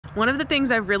One of the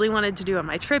things I've really wanted to do on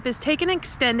my trip is take an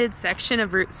extended section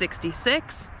of Route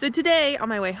 66. So today, on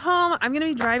my way home, I'm gonna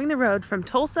be driving the road from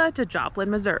Tulsa to Joplin,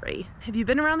 Missouri. If you've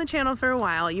been around the channel for a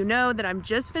while, you know that I'm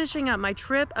just finishing up my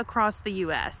trip across the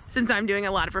US. Since I'm doing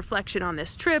a lot of reflection on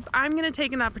this trip, I'm gonna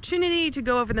take an opportunity to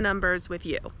go over the numbers with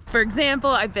you. For example,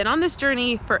 I've been on this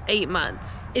journey for 8 months.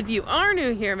 If you are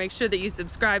new here, make sure that you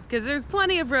subscribe because there's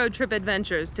plenty of road trip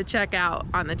adventures to check out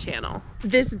on the channel.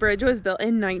 This bridge was built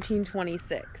in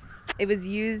 1926. It was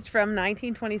used from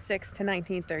 1926 to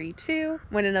 1932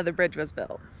 when another bridge was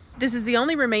built. This is the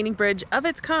only remaining bridge of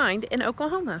its kind in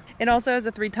Oklahoma. It also has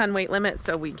a 3-ton weight limit,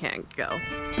 so we can't go.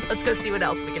 Let's go see what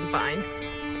else we can find.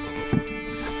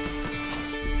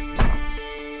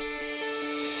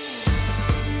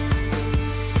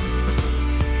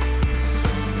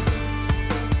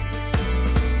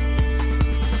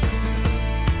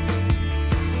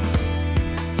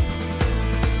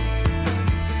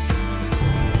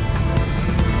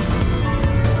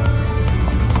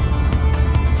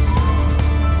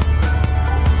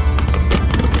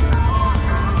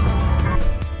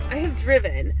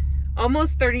 Driven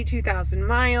almost 32,000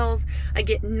 miles. I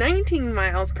get 19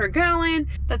 miles per gallon.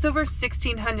 That's over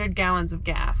 1,600 gallons of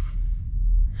gas.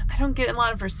 I don't get a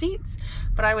lot of receipts,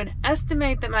 but I would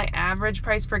estimate that my average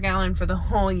price per gallon for the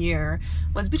whole year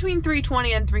was between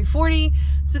 $3.20 and $3.40,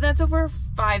 so that's over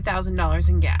 $5,000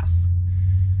 in gas.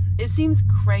 It seems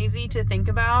crazy to think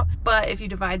about, but if you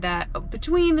divide that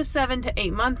between the 7 to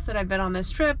 8 months that I've been on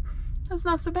this trip, that's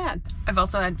not so bad. I've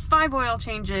also had 5 oil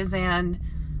changes and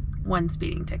 1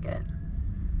 speeding ticket.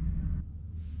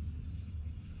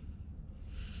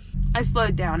 I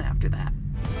slowed down after that.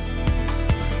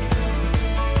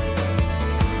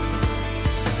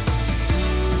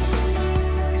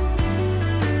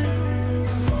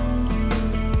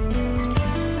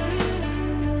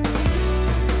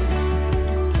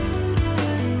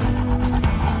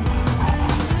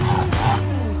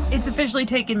 It's officially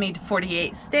taken me to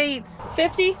 48 states,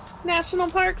 50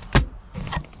 national parks.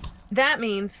 That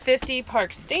means 50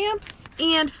 park stamps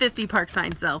and 50 park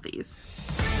sign selfies.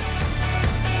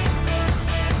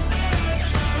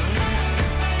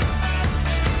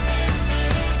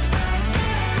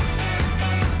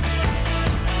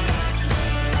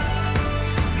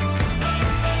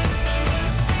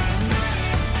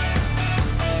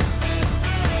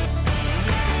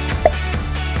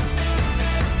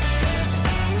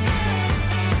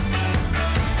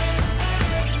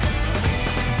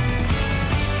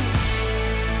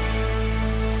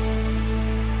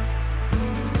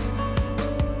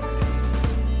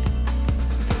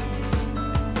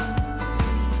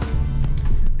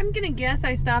 Guess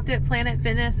I stopped at Planet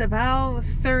Fitness about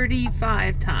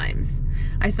 35 times.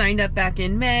 I signed up back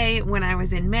in May when I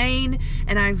was in Maine,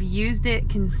 and I've used it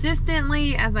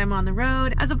consistently as I'm on the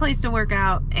road as a place to work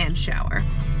out and shower.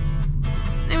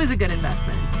 It was a good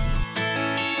investment.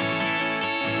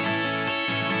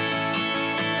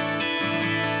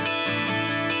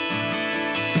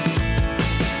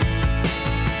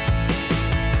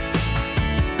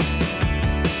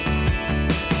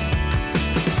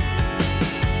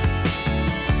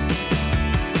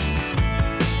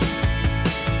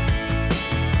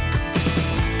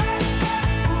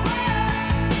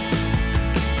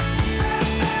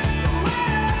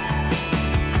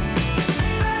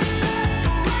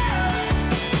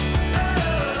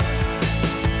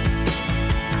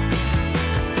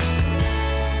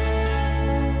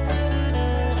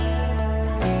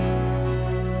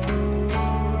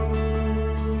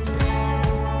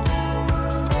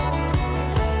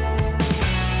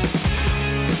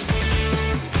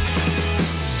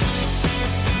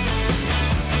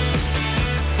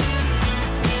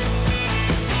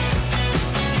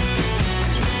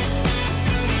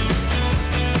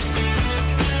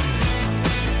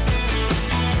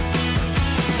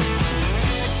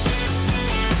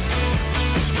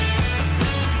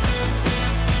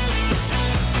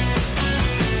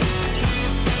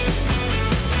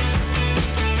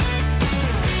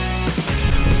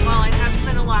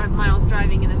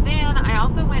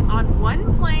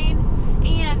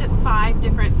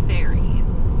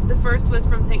 First was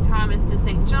from St. Thomas to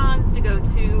St. John's to go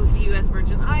to the U.S.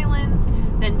 Virgin Islands,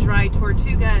 then Dry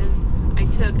Tortugas. I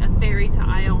took a ferry to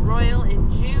Isle Royale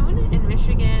in June in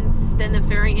Michigan, then the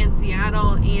ferry in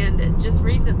Seattle, and just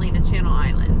recently to Channel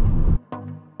Islands.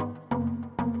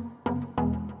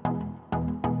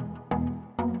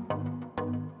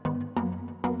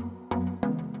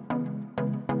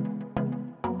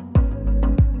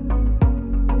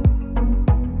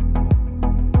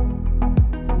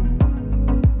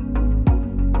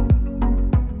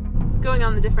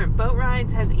 On the different boat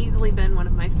rides has easily been one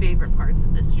of my favorite parts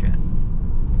of this trip.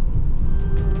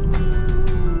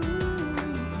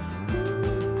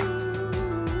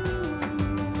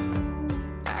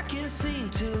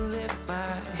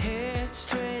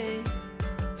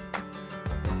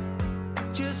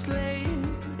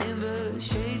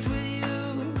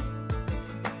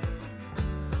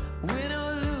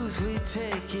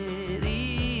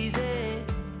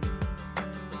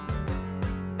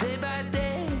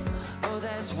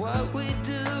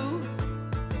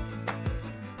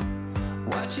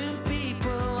 watching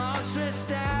people all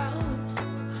stressed out,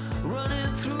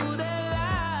 running through their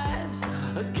lives,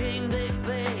 a game they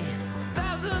play,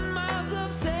 1,000 miles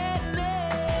of sadness.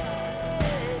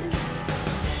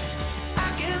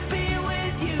 I can be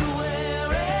with you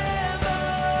wherever,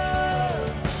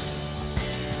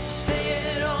 stay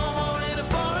at home or in a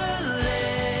foreign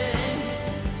land.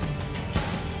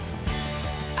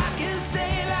 I can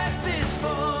stay like this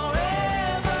forever,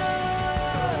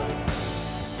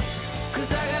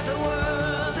 'cause I got the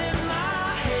world in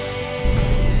my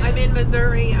head. I'm in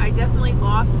Missouri. I definitely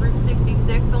lost Route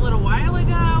 66 a little while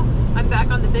ago. I'm back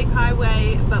on the big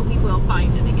highway, but we will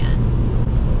find it again.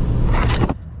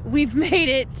 We've made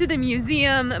it to the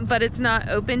museum, but it's not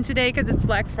open today because it's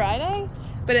Black Friday,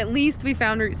 but at least we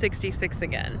found Route 66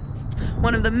 again.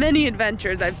 One of the many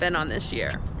adventures I've been on this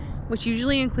year, which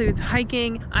usually includes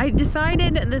hiking. I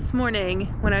decided this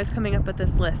morning when I was coming up with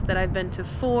this list that I've been to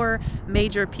 4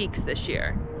 major peaks this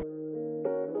year.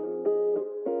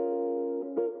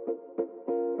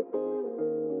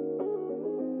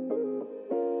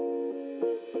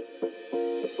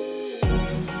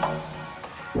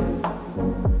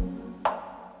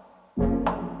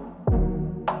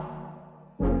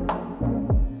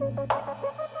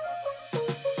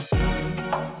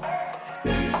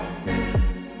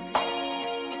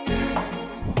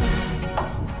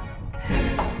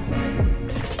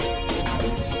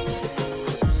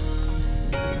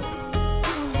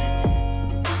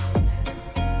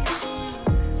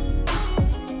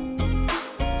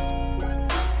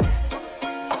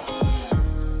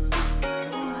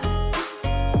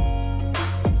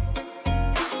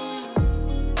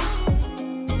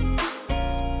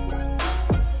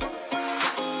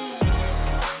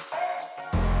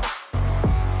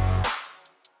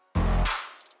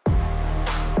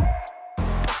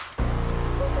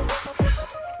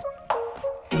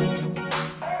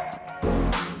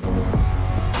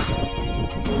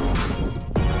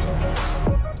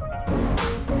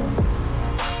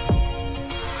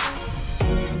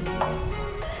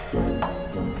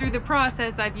 Through the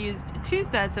process, I've used 2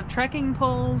 sets of trekking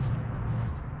poles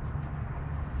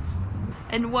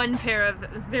and 1 pair of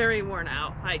very worn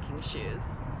out hiking shoes.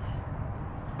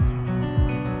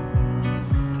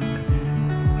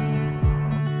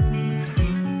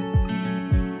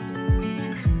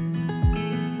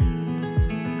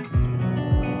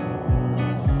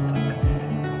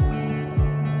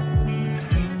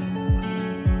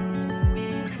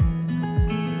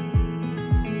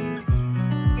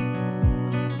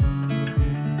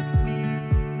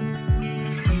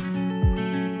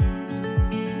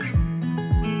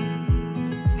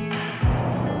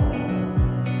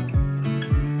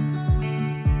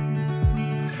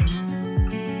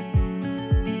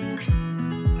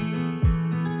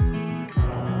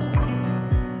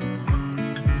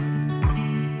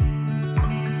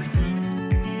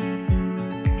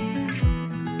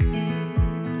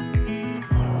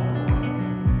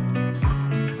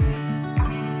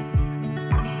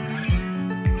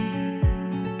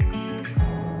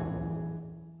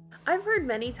 I've heard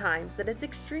many times that it's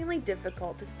extremely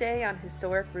difficult to stay on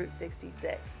historic Route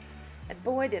 66, and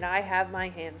boy did I have my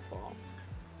hands full.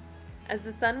 As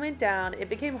the sun went down, it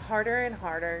became harder and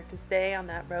harder to stay on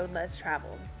that road less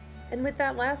traveled, and with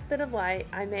that last bit of light,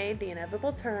 I made the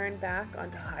inevitable turn back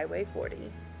onto Highway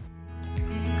 40.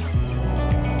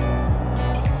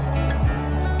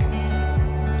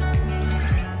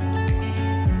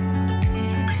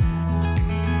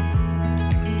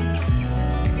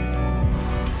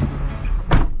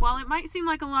 While it might seem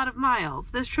like a lot of miles,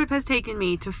 this trip has taken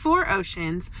me to 4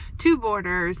 oceans, 2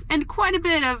 borders, and quite a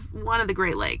bit of one of the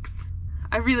Great Lakes.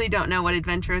 I really don't know what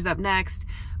adventure is up next,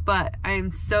 but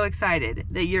I'm so excited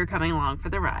that you're coming along for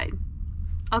the ride.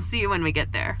 I'll see you when we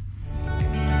get there.